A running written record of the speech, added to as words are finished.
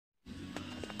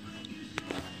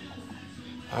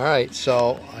Alright,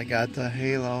 so I got the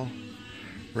halo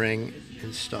ring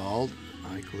installed.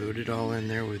 I glued it all in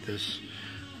there with this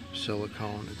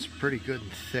silicone. It's pretty good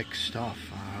and thick stuff.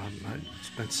 It's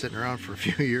been sitting around for a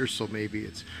few years, so maybe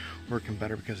it's working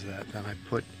better because of that. Then I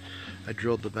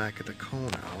drilled the back of the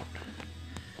cone out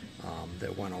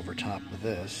that went over top of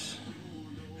this,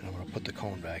 and I'm going to put the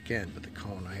cone back in. But the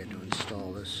cone, I had to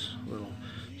install this little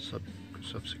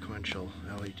subsequential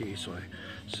LED, so I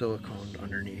siliconed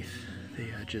underneath the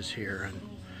edges here and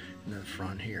in the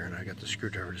front here, and I got the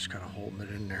screwdriver just kind of holding it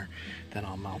in there. Then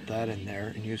I'll mount that in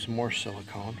there and use more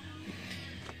silicone.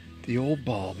 The old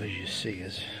bulb, as you see,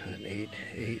 is an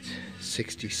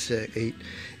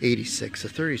 886, a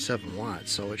 37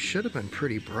 watts, so it should have been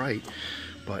pretty bright,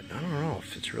 but I don't know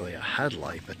if it's really a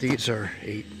headlight. But these are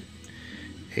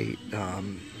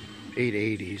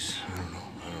 880s. I don't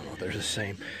know, they're the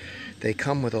same. They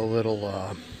come with a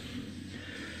little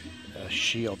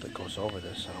shield that goes over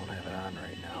this. I don't have it on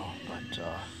right now, but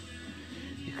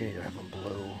you can either have them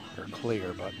blue or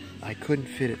clear, but I couldn't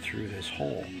fit it through this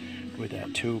hole with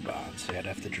that tube on, so I'd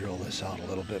have to drill this out a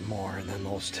little bit more. And then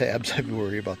those tabs, I'd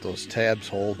worry about those tabs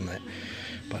holding it,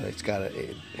 but it's got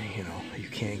a, you know, you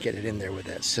can't get it in there with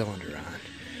that cylinder on.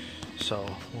 So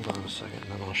hold on a second,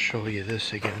 and then I'll show you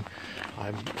this again.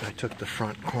 I took the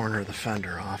front corner of the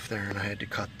fender off there, and I had to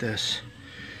cut this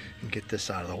and get this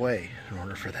out of the way in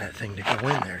order for that thing to go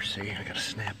in there. See, I gotta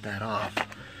snap that off.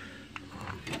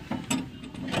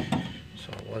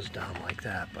 So it was down like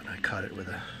that, but I cut it with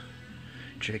a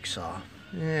jigsaw.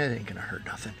 It ain't gonna hurt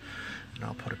nothing. And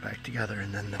I'll put it back together,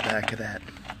 and then the back of that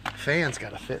fan's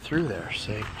gotta fit through there,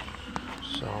 see?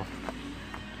 So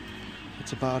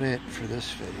that's about it for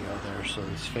this video there. So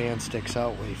this fan sticks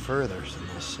out way further than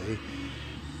this, see?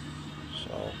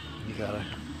 So you gotta,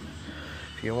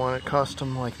 if you want it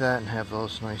custom like that and have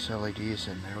those nice LEDs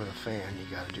in there with a fan, you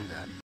gotta do that.